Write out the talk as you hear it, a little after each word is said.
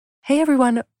Hey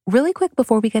everyone, really quick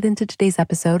before we get into today's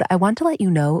episode, I want to let you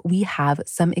know we have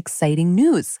some exciting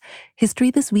news.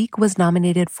 History This Week was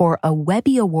nominated for a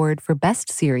Webby Award for Best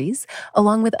Series,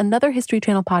 along with another History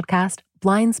Channel podcast,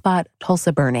 Blind Spot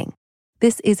Tulsa Burning.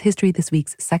 This is History This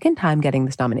Week's second time getting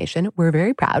this nomination. We're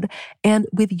very proud. And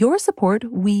with your support,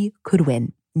 we could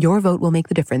win. Your vote will make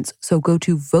the difference. So go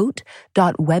to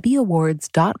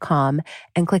vote.webbyawards.com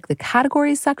and click the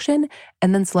categories section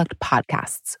and then select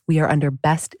podcasts. We are under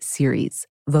Best Series.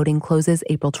 Voting closes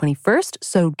April 21st,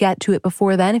 so get to it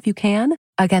before then if you can.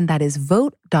 Again, that is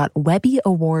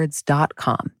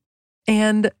vote.webbyawards.com.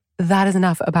 And that is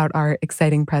enough about our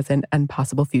exciting present and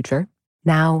possible future.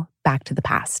 Now, back to the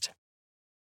past.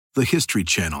 The History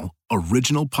Channel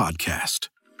original podcast.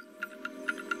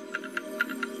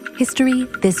 History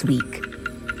This Week,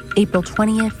 April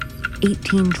 20th,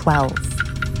 1812.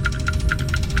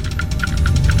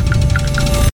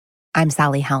 I'm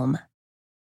Sally Helm.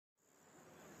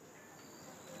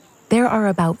 There are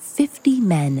about 50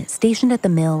 men stationed at the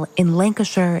mill in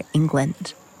Lancashire,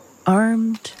 England,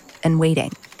 armed and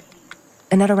waiting.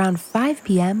 And at around 5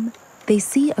 p.m., they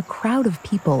see a crowd of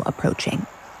people approaching.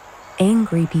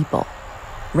 Angry people,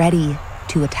 ready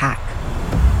to attack.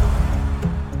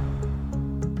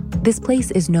 This place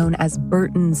is known as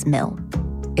Burton's Mill.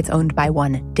 It's owned by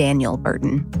one Daniel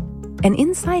Burton. And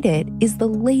inside it is the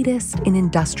latest in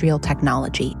industrial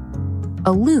technology,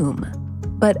 a loom.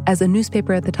 But as a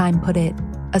newspaper at the time put it,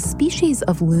 a species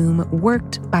of loom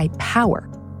worked by power.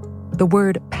 The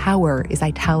word power is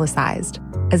italicized,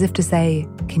 as if to say,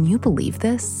 can you believe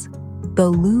this? The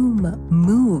loom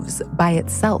moves by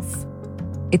itself.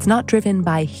 It's not driven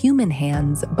by human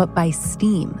hands, but by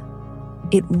steam.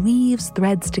 It weaves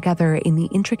threads together in the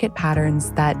intricate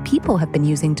patterns that people have been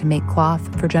using to make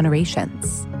cloth for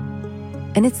generations.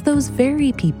 And it's those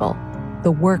very people,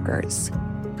 the workers,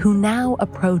 who now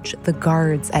approach the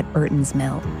guards at Burton's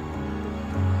Mill.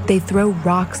 They throw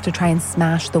rocks to try and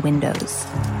smash the windows,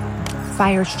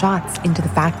 fire shots into the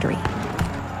factory,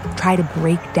 try to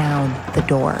break down the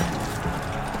door.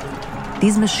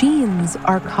 These machines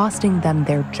are costing them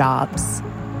their jobs,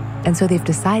 and so they've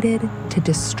decided to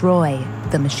destroy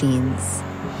the machines.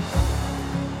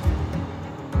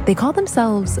 They call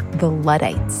themselves the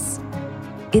Luddites.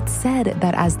 It's said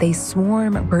that as they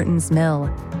swarm Burton's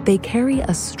Mill, they carry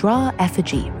a straw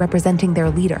effigy representing their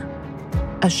leader,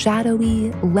 a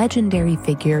shadowy, legendary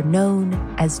figure known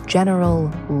as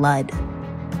General Ludd.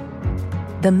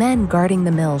 The men guarding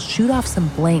the mill shoot off some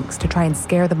blanks to try and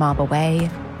scare the mob away,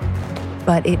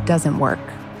 but it doesn't work.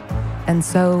 And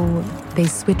so they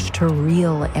switch to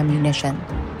real ammunition.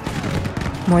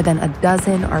 More than a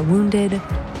dozen are wounded,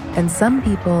 and some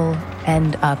people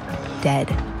end up dead.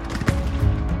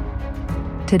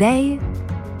 Today,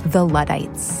 the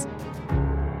Luddites.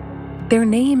 Their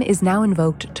name is now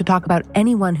invoked to talk about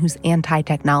anyone who's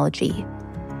anti-technology.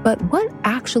 But what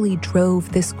actually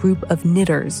drove this group of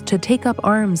knitters to take up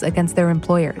arms against their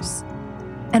employers?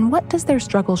 And what does their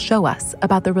struggle show us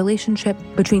about the relationship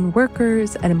between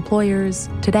workers and employers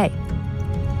today?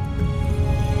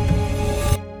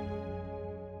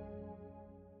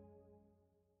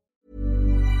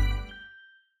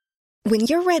 When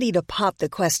you're ready to pop the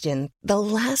question, the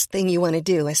last thing you want to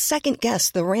do is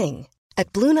second-guess the ring.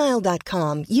 At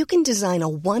BlueNile.com, you can design a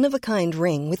one-of-a-kind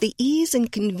ring with the ease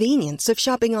and convenience of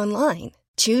shopping online.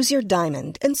 Choose your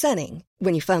diamond and setting.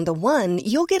 When you find the one,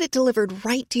 you'll get it delivered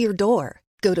right to your door.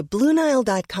 Go to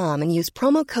BlueNile.com and use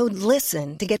promo code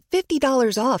LISTEN to get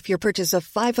 $50 off your purchase of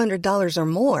 $500 or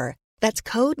more. That's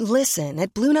code LISTEN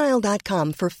at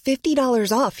BlueNile.com for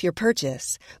 $50 off your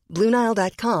purchase.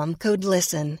 BlueNile.com, code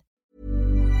LISTEN.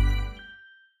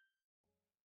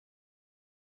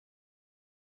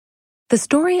 The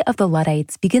story of the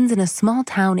Luddites begins in a small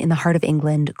town in the heart of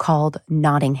England called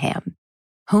Nottingham,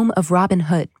 home of Robin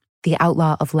Hood, the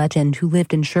outlaw of legend who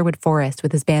lived in Sherwood Forest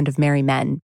with his band of merry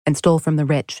men and stole from the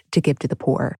rich to give to the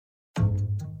poor.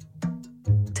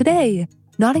 Today,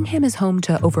 Nottingham is home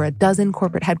to over a dozen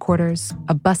corporate headquarters,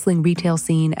 a bustling retail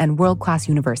scene, and world-class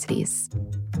universities.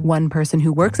 One person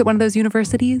who works at one of those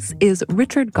universities is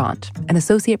Richard Gaunt, an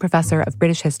associate professor of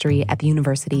British history at the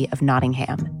University of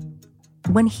Nottingham.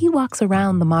 When he walks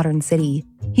around the modern city,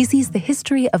 he sees the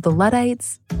history of the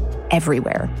Luddites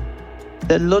everywhere.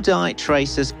 The Luddite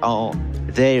traces are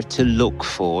there to look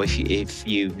for, if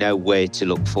you know where to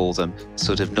look for them,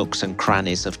 sort of nooks and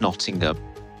crannies of Nottingham.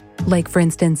 Like, for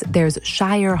instance, there's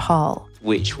Shire Hall,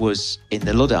 which was in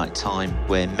the Luddite time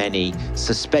where many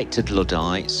suspected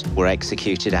Luddites were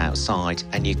executed outside,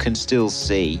 and you can still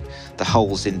see the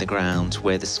holes in the ground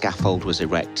where the scaffold was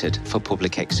erected for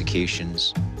public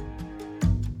executions.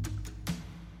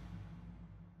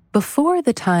 Before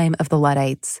the time of the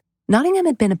Luddites, Nottingham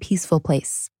had been a peaceful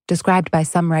place, described by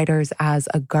some writers as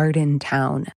a garden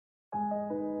town.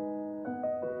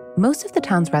 Most of the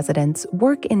town's residents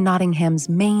work in Nottingham's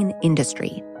main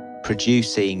industry.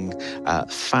 Producing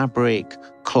fabric,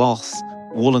 cloth,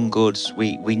 woolen goods.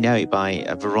 We know it by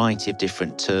a variety of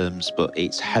different terms, but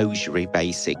it's hosiery,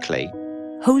 basically.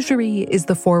 Hosiery is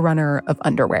the forerunner of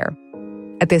underwear.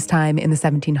 At this time in the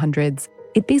 1700s,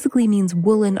 it basically means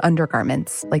woolen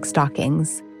undergarments, like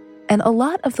stockings. And a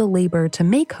lot of the labor to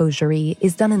make hosiery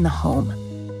is done in the home.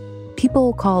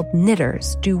 People called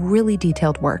knitters do really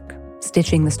detailed work,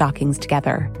 stitching the stockings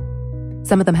together.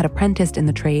 Some of them had apprenticed in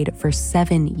the trade for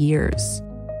 7 years.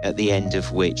 At the end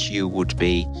of which you would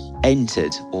be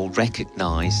entered or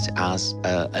recognised as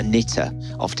a knitter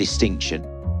of distinction.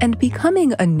 And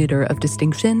becoming a knitter of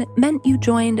distinction meant you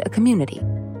joined a community.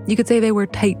 You could say they were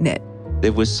tight-knit.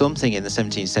 There was something in the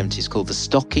 1770s called the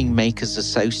Stocking Makers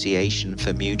Association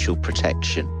for Mutual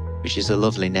Protection, which is a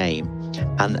lovely name.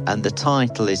 And the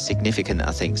title is significant,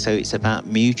 I think. So it's about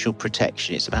mutual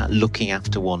protection. It's about looking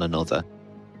after one another.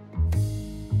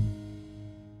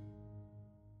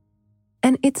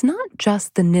 And it's not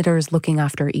just the knitters looking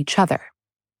after each other.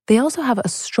 They also have a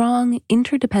strong,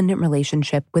 interdependent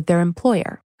relationship with their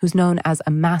employer, who's known as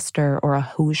a master or a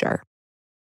hosier.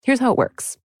 Here's how it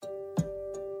works.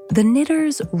 The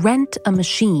knitters rent a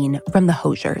machine from the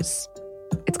hosiers.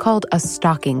 It's called a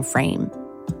stocking frame.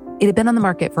 It had been on the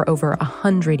market for over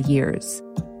 100 years.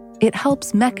 It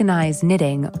helps mechanize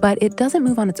knitting, but it doesn't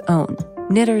move on its own.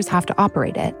 Knitters have to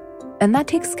operate it, and that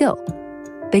takes skill.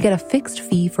 They get a fixed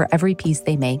fee for every piece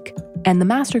they make, and the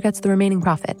master gets the remaining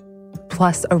profit,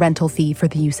 plus a rental fee for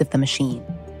the use of the machine.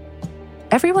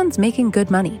 Everyone's making good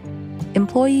money.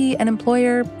 Employee and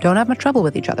employer don't have much trouble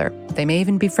with each other. They may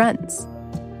even be friends.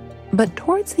 But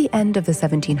towards the end of the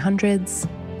 1700s,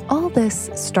 all this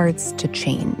starts to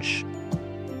change.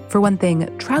 For one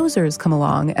thing, trousers come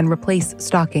along and replace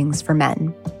stockings for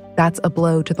men. That's a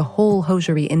blow to the whole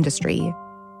hosiery industry.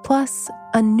 Plus,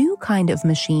 a new kind of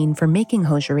machine for making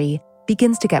hosiery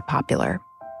begins to get popular.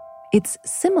 It's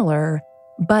similar,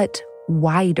 but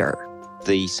wider.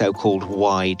 The so-called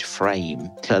wide frame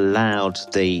allowed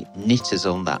the knitters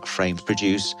on that frame to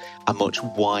produce a much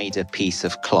wider piece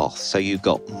of cloth, so you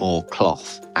got more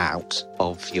cloth out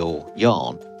of your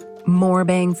yarn. More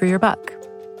bang for your buck.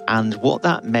 And what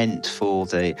that meant for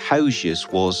the hosiers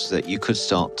was that you could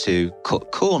start to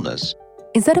cut corners.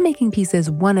 Instead of making pieces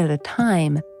one at a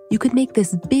time, you could make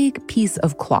this big piece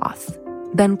of cloth,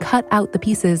 then cut out the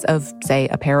pieces of, say,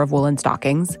 a pair of woolen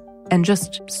stockings, and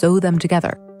just sew them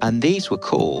together. And these were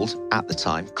called, at the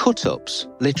time, cut-ups,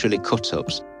 literally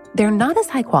cut-ups. They're not as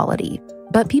high quality,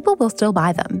 but people will still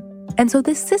buy them. And so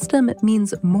this system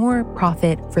means more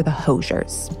profit for the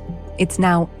hosiers. It's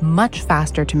now much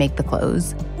faster to make the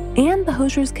clothes, and the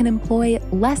hosiers can employ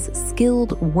less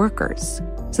skilled workers,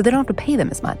 so they don't have to pay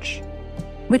them as much.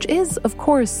 Which is, of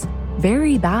course,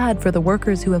 very bad for the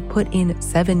workers who have put in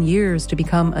 7 years to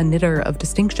become a knitter of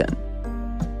distinction.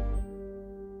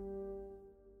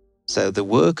 So the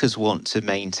workers want to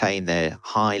maintain their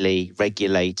highly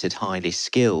regulated, highly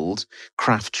skilled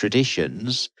craft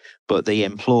traditions, but the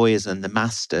employers and the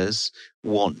masters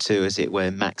want to, as it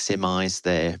were, maximize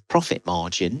their profit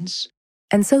margins.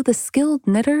 And so the skilled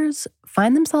knitters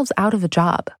find themselves out of a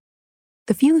job.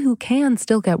 The few who can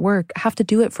still get work have to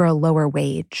do it for a lower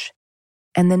wage.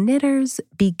 And the knitters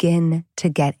begin to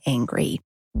get angry.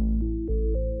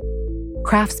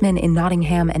 Craftsmen in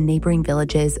Nottingham and neighboring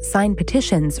villages sign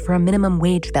petitions for a minimum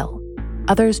wage bill.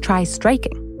 Others try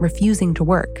striking, refusing to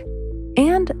work.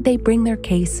 And they bring their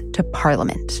case to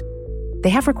Parliament. They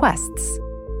have requests.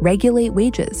 Regulate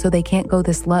wages so they can't go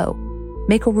this low.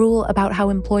 Make a rule about how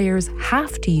employers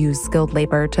have to use skilled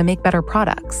labor to make better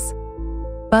products.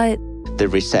 But the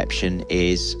reception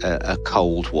is a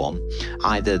cold one.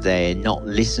 Either they're not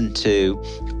listened to,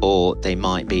 or they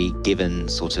might be given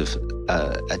sort of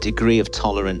a degree of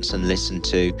tolerance and listened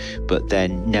to, but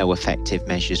then no effective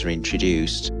measures are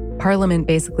introduced. Parliament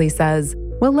basically says,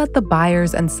 we'll let the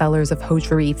buyers and sellers of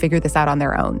hosiery figure this out on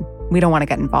their own. We don't want to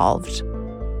get involved.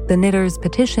 The knitters'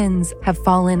 petitions have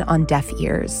fallen on deaf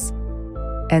ears.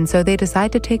 And so they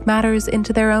decide to take matters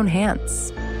into their own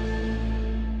hands.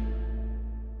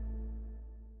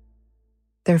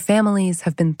 Their families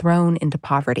have been thrown into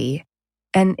poverty,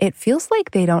 and it feels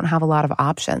like they don't have a lot of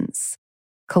options.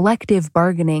 Collective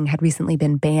bargaining had recently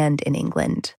been banned in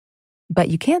England. But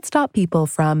you can't stop people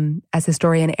from, as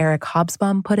historian Eric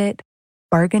Hobsbawm put it,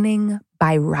 bargaining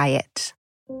by riot.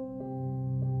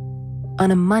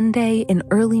 On a Monday in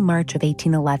early March of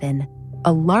 1811,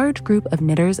 a large group of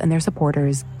knitters and their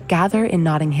supporters gather in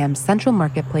Nottingham's central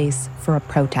marketplace for a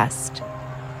protest.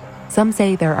 Some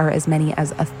say there are as many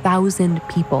as 1,000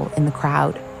 people in the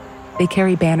crowd. They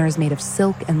carry banners made of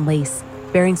silk and lace,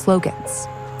 bearing slogans,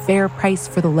 "Fair price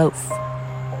for the loaf."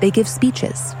 They give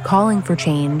speeches calling for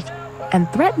change and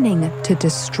threatening to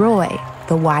destroy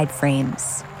the wide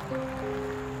frames.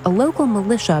 A local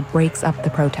militia breaks up the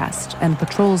protest and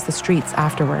patrols the streets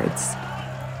afterwards.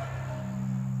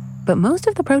 But most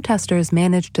of the protesters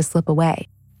manage to slip away.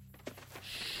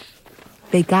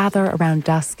 They gather around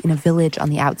dusk in a village on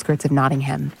the outskirts of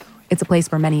Nottingham. It's a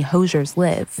place where many hosiers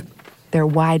live. Their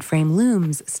wide-frame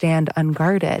looms stand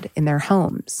unguarded in their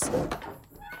homes.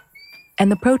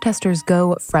 And the protesters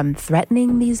go from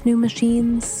threatening these new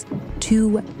machines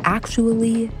to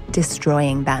actually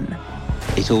destroying them.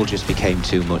 It all just became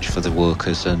too much for the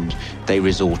workers and they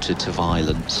resorted to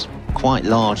violence. Quite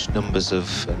large numbers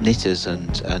of knitters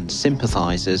and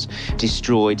sympathisers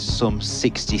destroyed some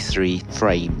 63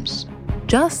 frames.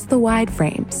 Just the wide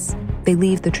frames. They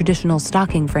leave the traditional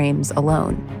stocking frames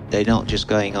alone. They're not just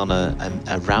going on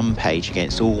a rampage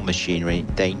against all machinery.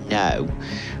 They know,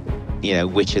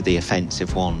 which are the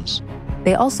offensive ones.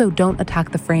 They also don't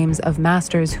attack the frames of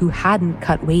masters who hadn't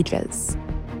cut wages.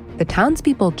 The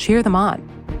townspeople cheer them on.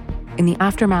 In the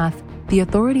aftermath, the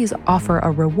authorities offer a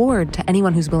reward to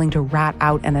anyone who's willing to rat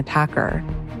out an attacker,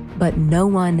 but no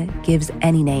one gives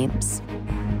any names.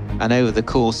 And over the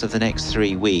course of the next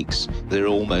 3 weeks, there are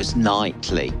almost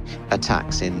nightly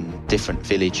attacks in different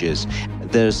villages.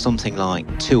 There's something like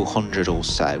 200 or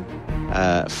so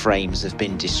frames have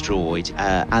been destroyed.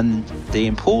 And the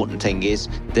important thing is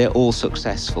they're all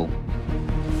successful.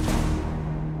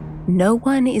 No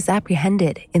one is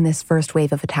apprehended in this first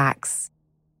wave of attacks.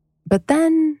 But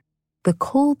then, the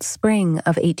cold spring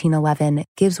of 1811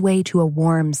 gives way to a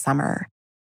warm summer.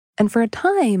 And for a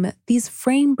time, these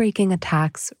frame-breaking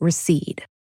attacks recede.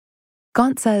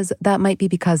 Gaunt says that might be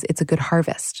because it's a good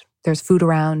harvest. There's food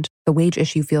around, the wage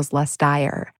issue feels less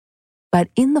dire. But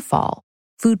in the fall,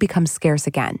 food becomes scarce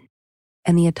again,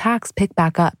 and the attacks pick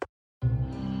back up.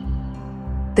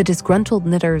 The disgruntled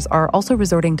knitters are also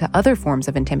resorting to other forms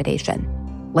of intimidation,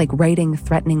 like writing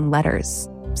threatening letters,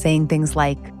 saying things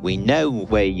like, "We know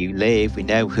where you live, we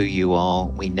know who you are,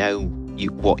 we know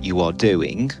what you are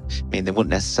doing." I mean, they wouldn't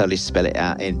necessarily spell it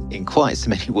out in quite so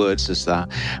many words as that,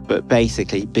 but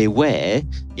basically, beware,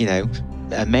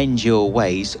 amend your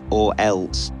ways or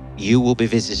else you will be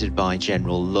visited by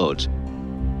General Ludd.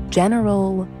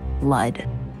 General Ludd.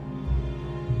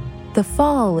 The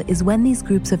fall is when these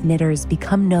groups of knitters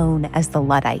become known as the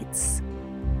Luddites.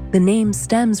 The name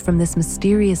stems from this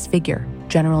mysterious figure,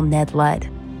 General Ned Ludd.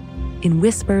 In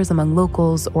whispers among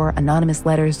locals or anonymous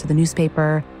letters to the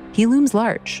newspaper, he looms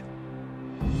large.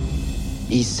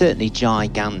 He's certainly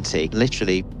gigantic.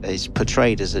 Literally, he's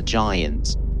portrayed as a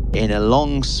giant in a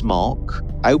long smock,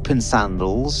 open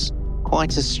sandals,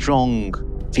 quite a strong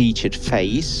featured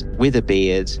face with a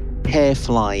beard, hair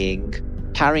flying,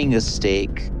 carrying a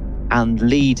stick, and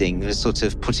leading, sort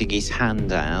of putting his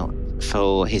hand out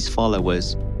for his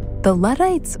followers. The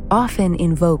Luddites often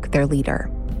invoke their leader.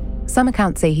 Some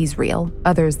accounts say he's real,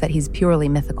 others that he's purely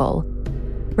mythical.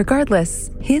 Regardless,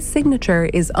 his signature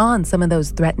is on some of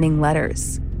those threatening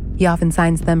letters. He often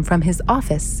signs them from his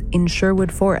office in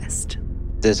Sherwood Forest.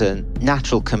 There's a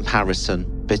natural comparison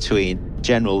between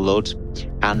General Ludd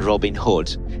and Robin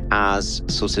Hood as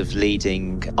sort of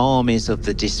leading armies of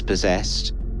the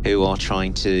dispossessed who are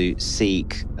trying to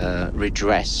seek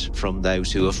redress from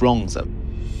those who have wronged them.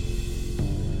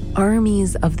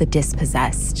 Armies of the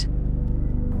dispossessed.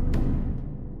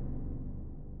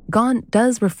 Gaunt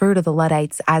does refer to the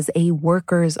Luddites as a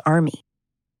workers' army.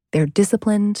 They're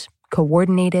disciplined,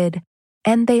 coordinated,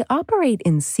 and they operate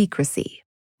in secrecy,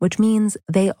 which means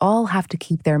they all have to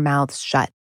keep their mouths shut.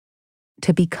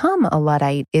 To become a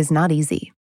Luddite is not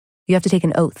easy. You have to take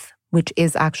an oath, which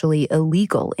is actually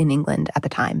illegal in England at the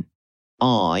time.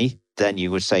 I, then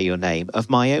you would say your name, of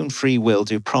my own free will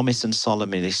do promise and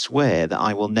solemnly swear that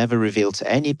I will never reveal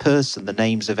to any person the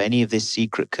names of any of this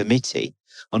secret committee,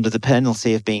 under the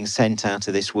penalty of being sent out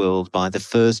of this world by the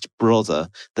first brother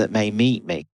that may meet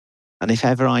me. And if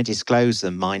ever I disclose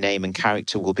them, my name and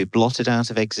character will be blotted out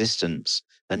of existence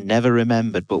and never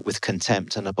remembered but with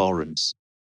contempt and abhorrence.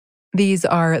 These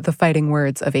are the fighting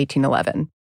words of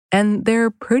 1811, and they're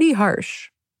pretty harsh,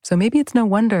 so maybe it's no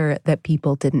wonder that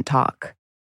people didn't talk.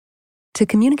 To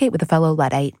communicate with a fellow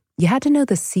Luddite, you had to know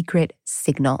the secret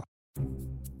signal.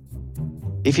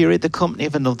 If you're in the company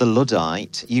of another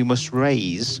Luddite, you must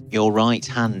raise your right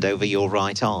hand over your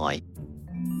right eye.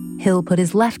 He'll put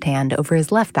his left hand over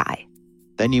his left eye.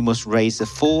 then you must raise the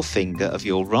forefinger of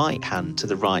your right hand to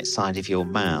the right side of your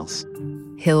mouth.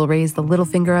 He'll raise the little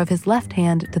finger of his left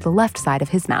hand to the left side of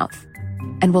his mouth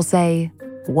and will say,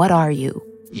 "What are you?"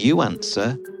 You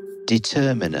answer,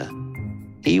 "Determiner."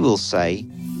 He will say,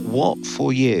 "What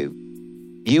for you?"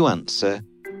 You answer,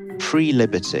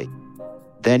 "Pre-liberty."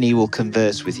 Then he will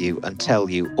converse with you and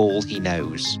tell you all he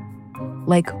knows.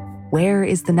 Like, where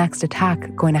is the next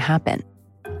attack going to happen?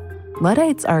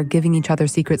 Luddites are giving each other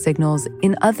secret signals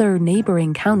in other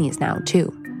neighboring counties now,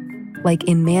 too. Like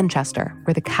in Manchester,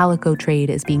 where the calico trade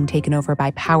is being taken over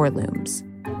by power looms.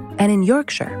 And in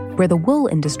Yorkshire, where the wool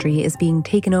industry is being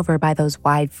taken over by those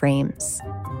wide frames.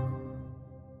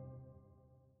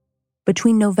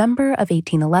 Between November of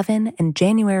 1811 and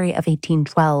January of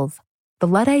 1812, the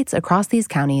Luddites across these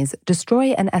counties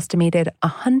destroy an estimated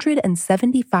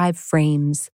 175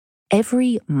 frames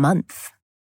every month.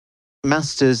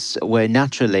 Masters were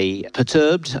naturally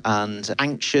perturbed and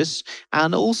anxious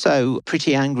and also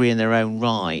pretty angry in their own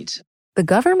right. The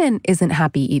government isn't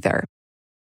happy either.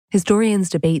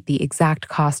 Historians debate the exact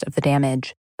cost of the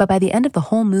damage, but by the end of the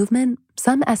whole movement,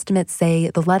 some estimates say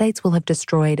the Luddites will have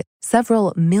destroyed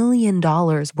several $1 million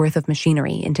worth of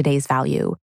machinery in today's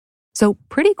value. So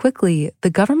pretty quickly,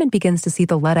 the government begins to see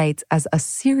the Luddites as a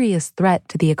serious threat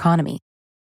to the economy.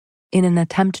 In an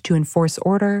attempt to enforce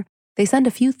order, they send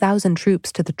a few thousand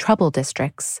troops to the trouble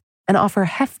districts and offer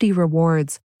hefty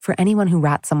rewards for anyone who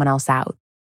rats someone else out.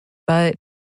 But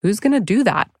who's going to do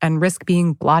that and risk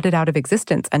being blotted out of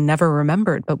existence and never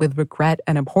remembered, but with regret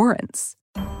and abhorrence?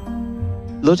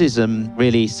 Luddism,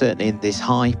 really, certainly in this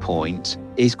high point,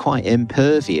 is quite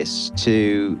impervious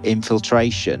to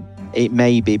infiltration. It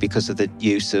may be because of the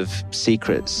use of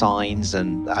secret signs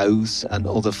and oaths and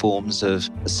other forms of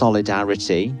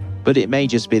solidarity, but it may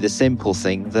just be the simple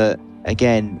thing that,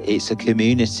 again, it's a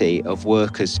community of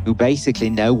workers who basically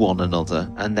know one another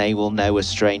and they will know a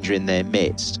stranger in their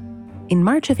midst. In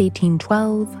March of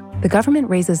 1812, the government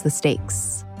raises the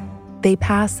stakes. They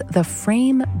pass the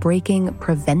Frame Breaking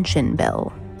Prevention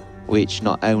Bill, which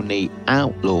not only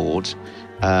outlawed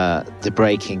the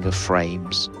breaking of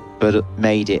frames, but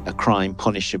made it a crime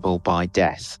punishable by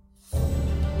death.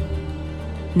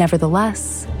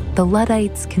 Nevertheless, the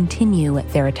Luddites continue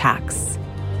their attacks.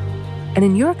 And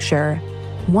in Yorkshire,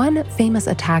 one famous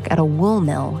attack at a wool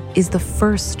mill is the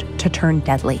first to turn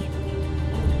deadly.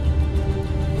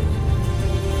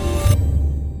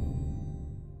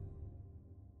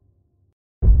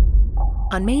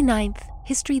 On May 9th,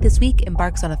 History This Week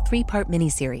embarks on a 3-part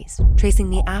miniseries tracing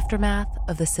the aftermath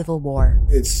of the Civil War.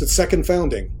 It's the second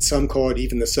founding. Some call it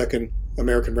even the Second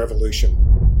American Revolution.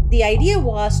 The idea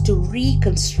was to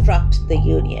reconstruct the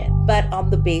Union, but on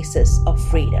the basis of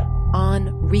freedom.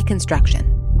 On Reconstruction,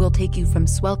 we'll take you from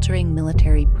sweltering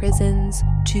military prisons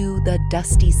to the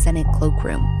dusty Senate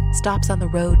cloakroom, stops on the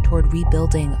road toward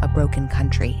rebuilding a broken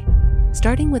country.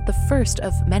 Starting with the first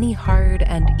of many hard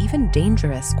and even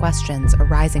dangerous questions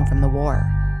arising from the war.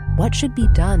 What should be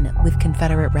done with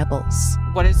Confederate rebels?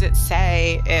 What does it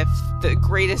say if the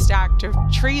greatest act of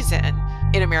treason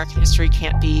in American history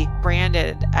can't be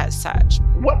branded as such?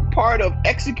 What part of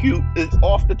execute is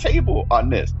off the table on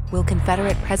this? Will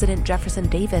Confederate President Jefferson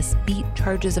Davis beat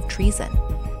charges of treason?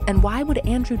 And why would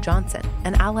Andrew Johnson,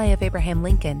 an ally of Abraham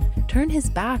Lincoln, turn his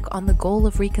back on the goal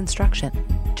of Reconstruction,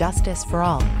 justice for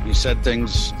all? He said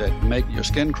things that make your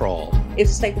skin crawl.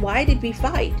 It's like, why did we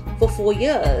fight for 4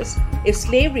 years if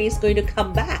slavery is going to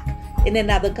come back in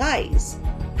another guise?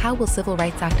 How will civil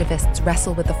rights activists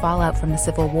wrestle with the fallout from the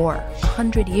Civil War,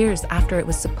 100 years after it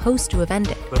was supposed to have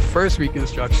ended? The first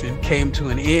Reconstruction came to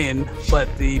an end, but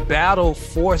the battle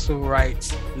for civil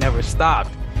rights never stopped.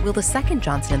 Will the second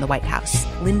Johnson in the White House,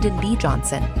 Lyndon B.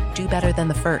 Johnson, do better than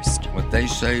the first? What they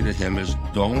say to him is,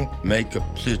 don't make a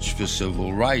pitch for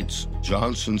civil rights.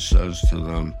 Johnson says to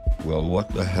them, well, what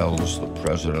the hell is the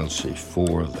presidency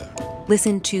for then?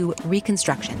 Listen to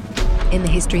Reconstruction in the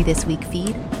History This Week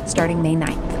feed, starting May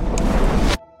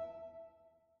 9th.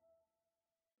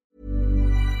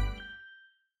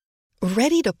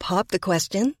 Ready to pop the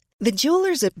question? The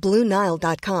jewelers at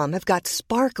BlueNile.com have got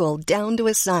sparkle down to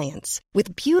a science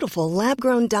with beautiful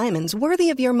lab-grown diamonds worthy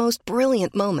of your most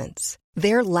brilliant moments.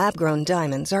 Their lab-grown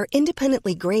diamonds are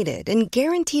independently graded and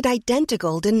guaranteed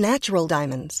identical to natural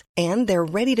diamonds, and they're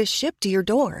ready to ship to your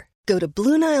door. Go to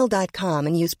BlueNile.com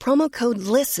and use promo code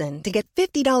LISTEN to get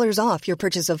 $50 off your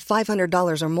purchase of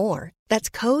 $500 or more. That's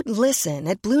code LISTEN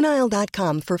at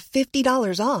BlueNile.com for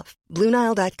 $50 off.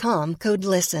 BlueNile.com, code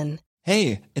LISTEN.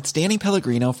 Hey, it's Danny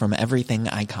Pellegrino from Everything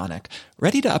Iconic.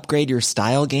 Ready to upgrade your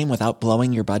style game without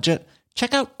blowing your budget?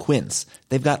 Check out Quince.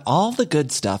 They've got all the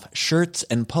good stuff, shirts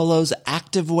and polos,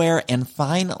 activewear, and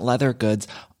fine leather goods,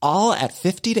 all at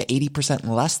 50 to 80%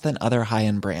 less than other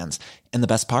high-end brands. And the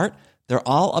best part? They're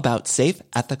all about safe,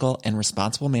 ethical, and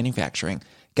responsible manufacturing.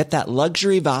 Get that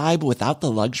luxury vibe without the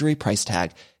luxury price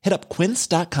tag. Hit up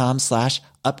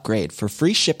quince.com/upgrade for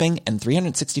free shipping and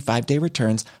 365-day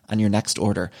returns on your next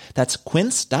order. That's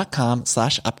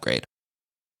quince.com/upgrade.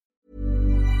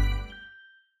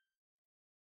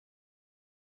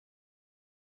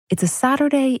 It's a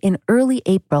Saturday in early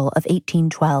April of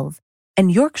 1812,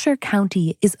 and Yorkshire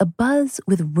County is abuzz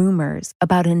with rumors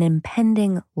about an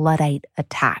impending Luddite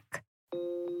attack,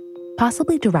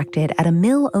 possibly directed at a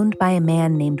mill owned by a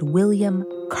man named William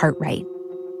Cartwright.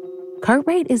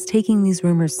 Cartwright is taking these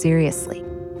rumors seriously.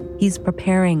 He's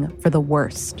preparing for the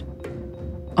worst.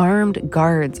 Armed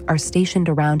guards are stationed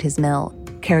around his mill,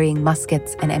 carrying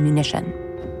muskets and ammunition.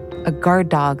 A guard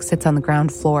dog sits on the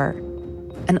ground floor.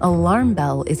 An alarm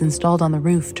bell is installed on the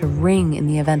roof to ring in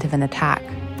the event of an attack.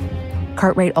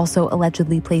 Cartwright also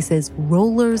allegedly places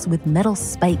rollers with metal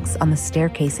spikes on the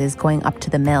staircases going up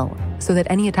to the mill, so that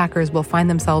any attackers will find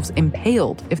themselves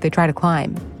impaled if they try to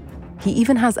climb. He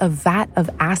even has a vat of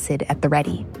acid at the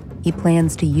ready. He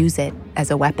plans to use it as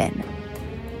a weapon.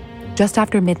 Just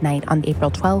after midnight on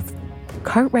April 12th,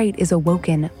 Cartwright is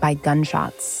awoken by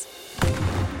gunshots.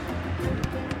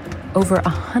 Over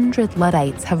 100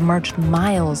 Luddites have marched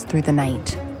miles through the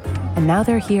night, and now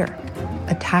they're here,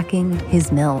 attacking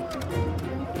his mill.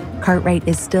 Cartwright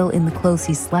is still in the clothes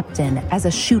he slept in as a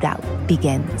shootout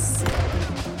begins.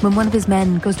 When one of his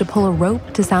men goes to pull a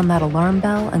rope to sound that alarm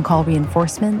bell and call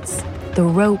reinforcements, the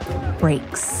rope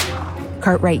breaks.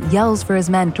 Cartwright yells for his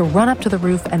men to run up to the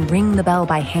roof and ring the bell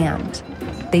by hand.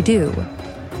 They do,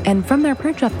 and from their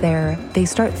perch up there, they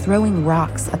start throwing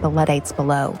rocks at the Luddites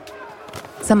below.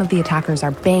 Some of the attackers are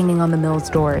banging on the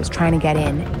mill's doors trying to get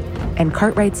in, and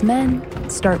Cartwright's men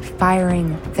start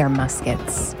firing their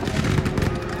muskets.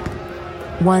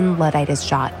 One Luddite is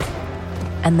shot,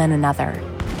 and then another.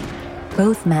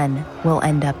 Both men will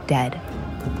end up dead.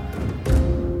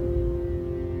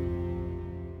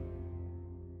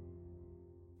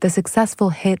 The successful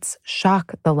hits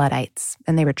shock the Luddites,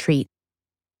 and they retreat.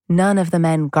 None of the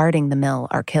men guarding the mill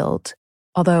are killed.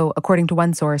 Although, according to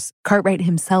one source, Cartwright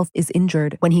himself is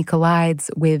injured when he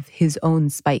collides with his own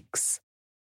spikes.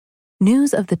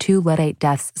 News of the two Luddite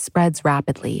deaths spreads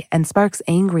rapidly and sparks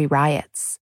angry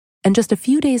riots. And just a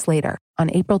few days later, on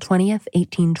April 20th,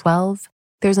 1812,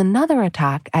 there's another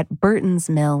attack at Burton's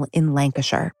Mill in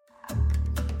Lancashire,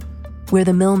 where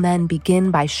the mill men begin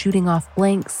by shooting off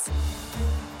blanks,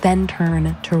 then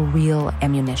turn to real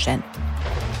ammunition.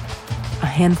 A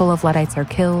handful of Luddites are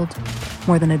killed,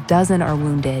 more than a dozen are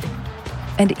wounded,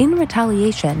 and in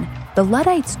retaliation, the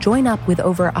Luddites join up with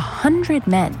over 100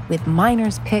 men with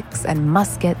miners' picks and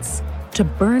muskets to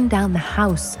burn down the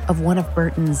house of one of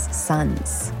Burton's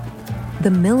sons.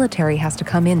 The military has to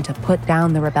come in to put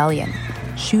down the rebellion,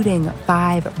 shooting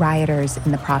 5 rioters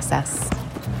in the process.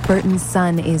 Burton's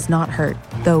son is not hurt,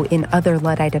 though in other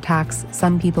Luddite attacks,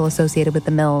 some people associated with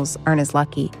the mills aren't as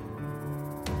lucky.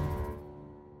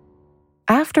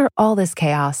 After all this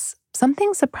chaos,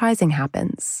 something surprising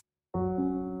happens.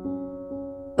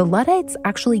 The Luddites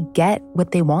actually get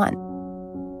what they want.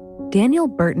 Daniel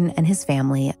Burton and his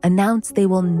family announce they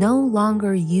will no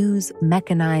longer use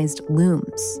mechanized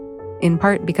looms, in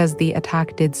part because the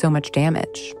attack did so much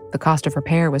damage. The cost of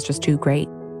repair was just too great.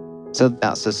 So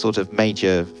that's a sort of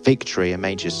major victory, a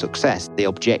major success. The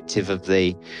objective of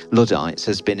the Luddites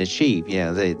has been achieved.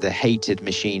 The hated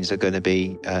machines are going to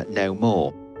be no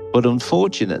more. But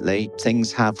unfortunately,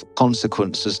 things have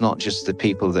consequences, not just the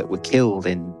people that were killed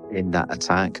in that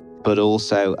attack, but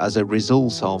also as a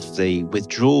result of the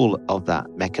withdrawal of that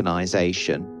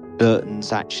mechanisation,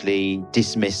 Burton's actually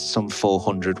dismissed some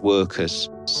 400 workers.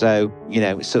 So,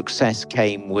 success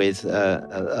came with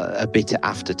a bitter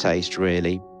aftertaste,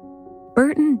 really.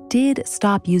 Burton did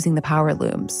stop using the power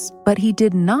looms, but he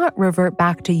did not revert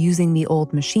back to using the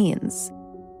old machines.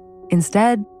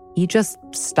 Instead, he just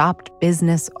stopped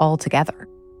business altogether.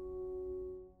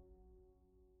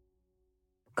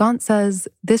 Gaunt says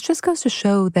this just goes to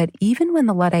show that even when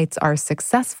the Luddites are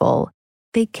successful,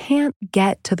 they can't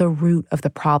get to the root of the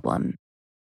problem.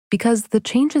 Because the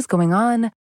changes going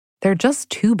on, they're just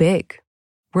too big.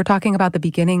 We're talking about the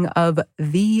beginning of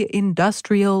the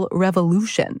Industrial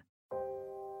Revolution.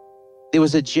 There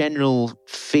was a general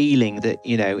feeling that,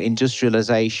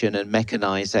 industrialization and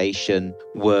mechanization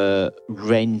were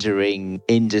rendering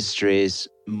industries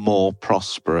more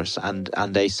prosperous, and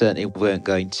they certainly weren't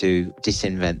going to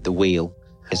disinvent the wheel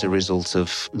as a result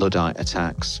of Luddite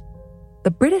attacks.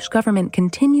 the British government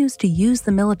continues to use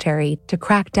the military to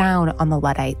crack down on the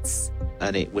Luddites.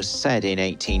 And it was said in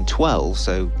 1812,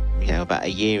 so about a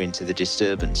year into the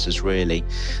disturbances really,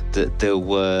 that there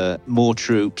were more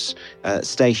troops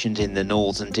stationed in the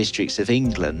northern districts of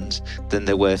England than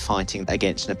there were fighting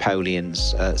against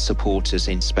Napoleon's supporters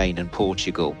in Spain and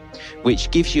Portugal,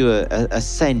 which gives you a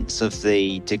sense of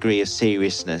the degree of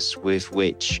seriousness with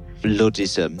which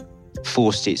Luddism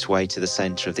forced its way to the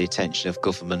centre of the attention of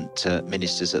government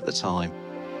ministers at the time.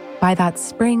 By that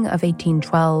spring of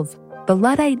 1812, the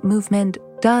Luddite movement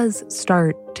does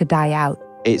start to die out.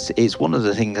 It's one of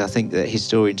the things I think that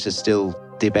historians are still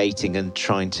debating and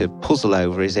trying to puzzle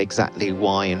over is exactly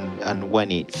why and when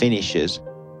it finishes.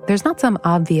 There's not some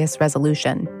obvious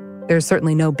resolution. There's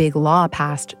certainly no big law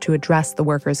passed to address the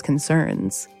workers'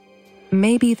 concerns.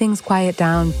 Maybe things quiet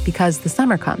down because the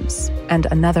summer comes and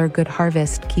another good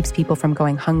harvest keeps people from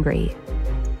going hungry.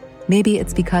 Maybe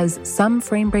it's because some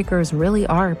frame breakers really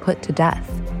are put to death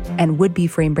and would-be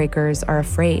frame breakers are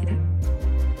afraid.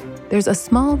 There's a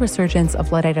small resurgence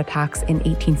of Luddite attacks in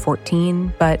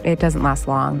 1814, but it doesn't last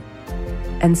long.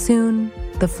 And soon,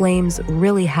 the flames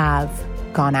really have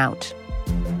gone out.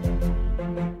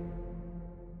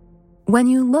 When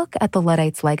you look at the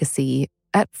Luddites' legacy,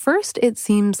 at first it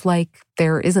seems like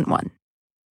there isn't one.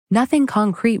 Nothing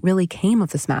concrete really came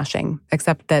of the smashing,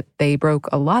 except that they broke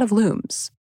a lot of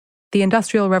looms. The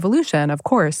Industrial Revolution, of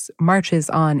course, marches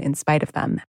on in spite of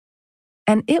them.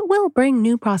 And it will bring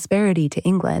new prosperity to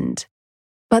England.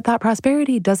 But that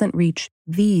prosperity doesn't reach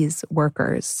these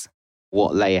workers.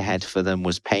 What lay ahead for them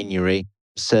was penury,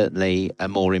 certainly a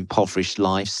more impoverished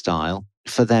lifestyle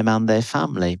for them and their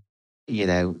family.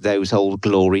 Those old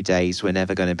glory days were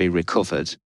never going to be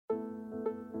recovered.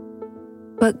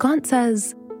 But Gaunt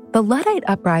says the Luddite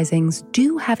uprisings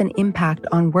do have an impact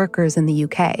on workers in the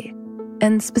UK,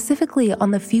 and specifically on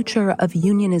the future of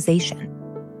unionization.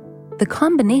 The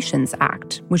Combinations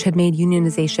Act, which had made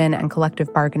unionization and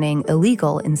collective bargaining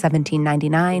illegal in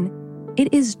 1799,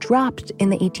 it is dropped in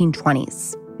the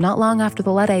 1820s, not long after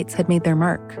the Luddites had made their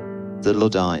mark. The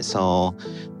Luddites are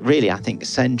really, I think,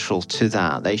 central to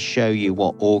that. They show you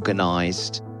what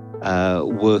organised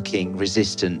working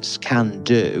resistance can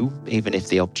do, even if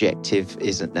the objective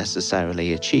isn't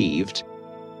necessarily achieved.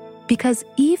 Because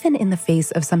even in the face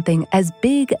of something as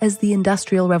big as the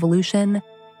Industrial Revolution,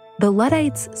 the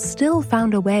Luddites still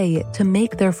found a way to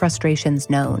make their frustrations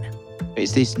known.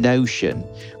 It's this notion,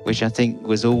 which I think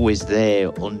was always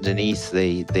there underneath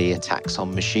the attacks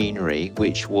on machinery,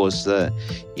 which was that,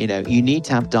 you need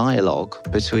to have dialogue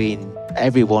between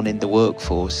everyone in the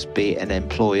workforce, be it an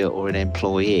employer or an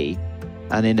employee.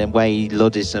 And in a way,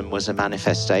 Luddism was a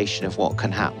manifestation of what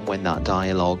can happen when that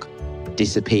dialogue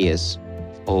disappears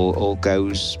or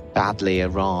goes badly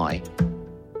awry.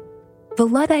 The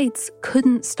Luddites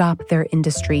couldn't stop their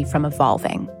industry from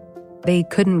evolving. They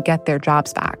couldn't get their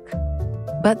jobs back.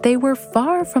 But they were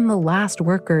far from the last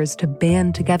workers to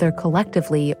band together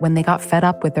collectively when they got fed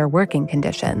up with their working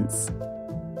conditions.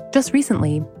 Just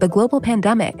recently, the global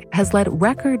pandemic has led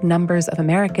record numbers of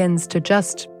Americans to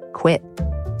just quit.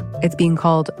 It's being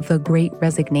called the Great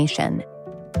Resignation.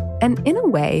 And in a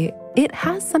way, it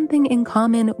has something in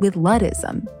common with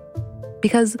Luddism.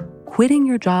 Because quitting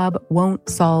your job won't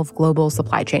solve global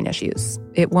supply chain issues.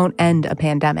 It won't end a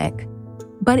pandemic.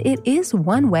 But it is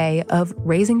one way of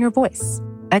raising your voice,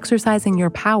 exercising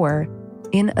your power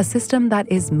in a system that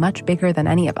is much bigger than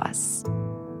any of us.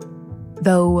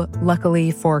 Though,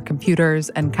 luckily for computers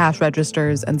and cash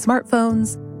registers and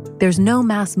smartphones, there's no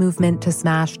mass movement to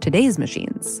smash today's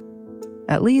machines.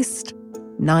 At least,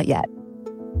 not yet.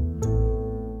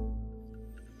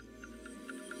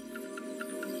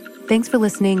 Thanks for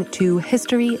listening to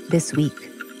History This Week.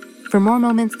 For more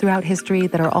moments throughout history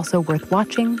that are also worth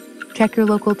watching, check your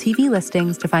local TV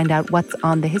listings to find out what's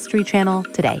on the History Channel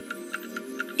today.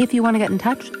 If you want to get in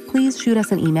touch, please shoot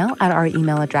us an email at our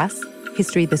email address,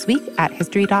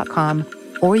 historythisweek@history.com,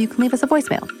 or you can leave us a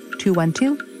voicemail,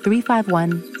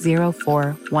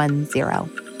 212-351-0410.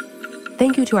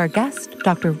 Thank you to our guest,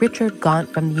 Dr. Richard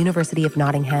Gaunt from the University of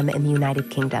Nottingham in the United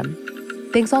Kingdom.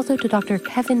 Thanks also to Dr.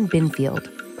 Kevin Binfield,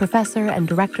 Professor and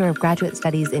Director of Graduate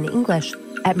Studies in English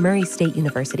at Murray State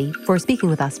University, for speaking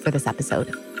with us for this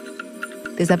episode.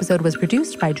 This episode was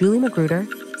produced by Julie Magruder,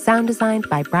 sound designed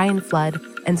by Brian Flood,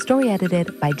 and story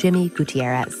edited by Jimmy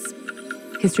Gutierrez.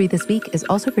 History This Week is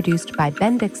also produced by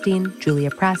Ben Dickstein,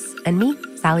 Julia Press, and me,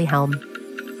 Sally Helm.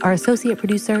 Our associate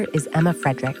producer is Emma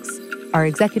Fredericks. Our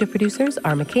executive producers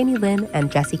are McKamey Lynn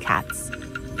and Jesse Katz.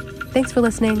 Thanks for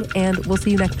listening, and we'll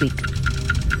see you next week.